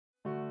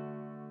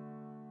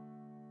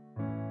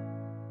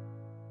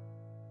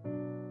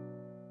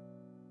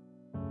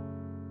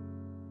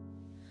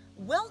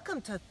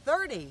Welcome to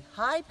 30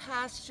 High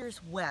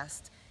Pastures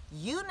West,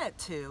 Unit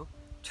 2,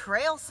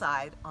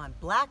 Trailside on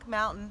Black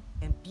Mountain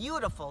in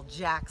beautiful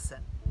Jackson.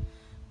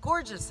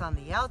 Gorgeous on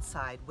the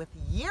outside with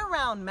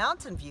year-round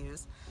mountain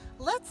views,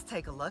 let's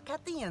take a look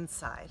at the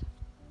inside.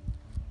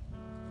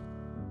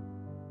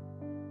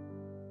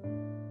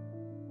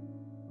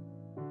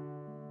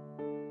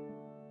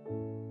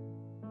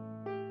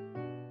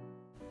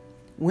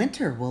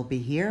 Winter will be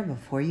here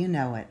before you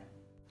know it.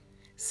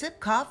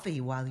 Sip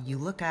coffee while you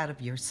look out of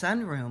your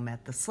sunroom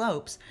at the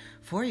slopes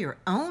for your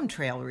own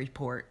trail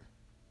report.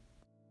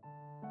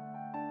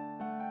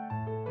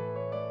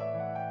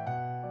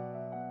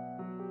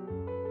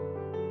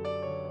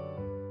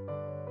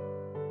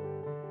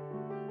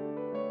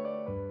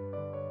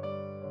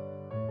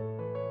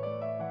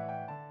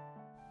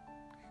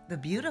 The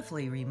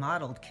beautifully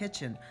remodeled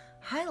kitchen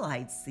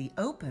highlights the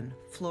open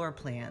floor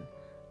plan,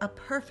 a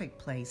perfect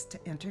place to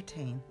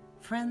entertain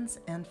friends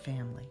and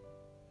family.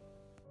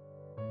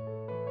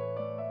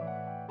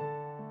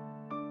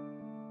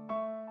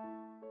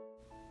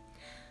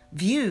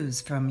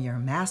 Views from your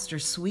master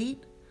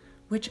suite,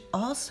 which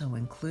also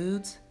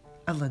includes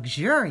a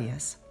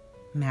luxurious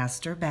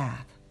master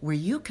bath where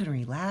you can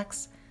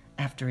relax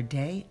after a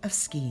day of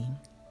skiing.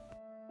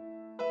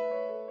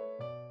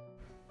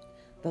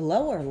 The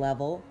lower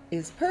level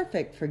is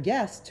perfect for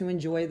guests to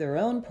enjoy their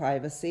own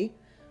privacy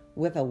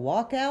with a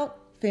walkout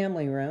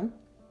family room,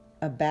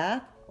 a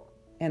bath,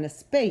 and a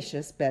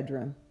spacious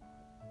bedroom.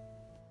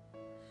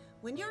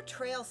 When you're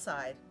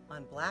trailside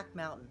on Black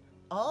Mountain,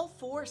 all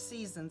 4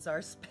 seasons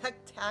are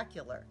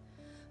spectacular.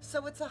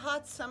 So it's a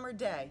hot summer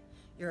day.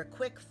 You're a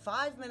quick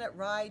 5-minute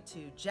ride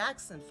to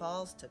Jackson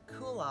Falls to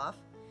cool off.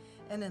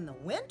 And in the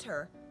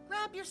winter,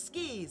 grab your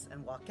skis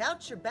and walk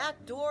out your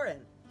back door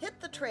and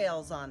hit the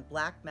trails on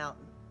Black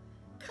Mountain.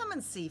 Come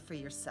and see for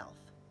yourself.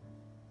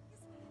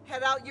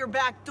 Head out your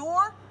back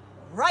door,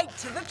 right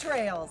to the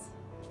trails.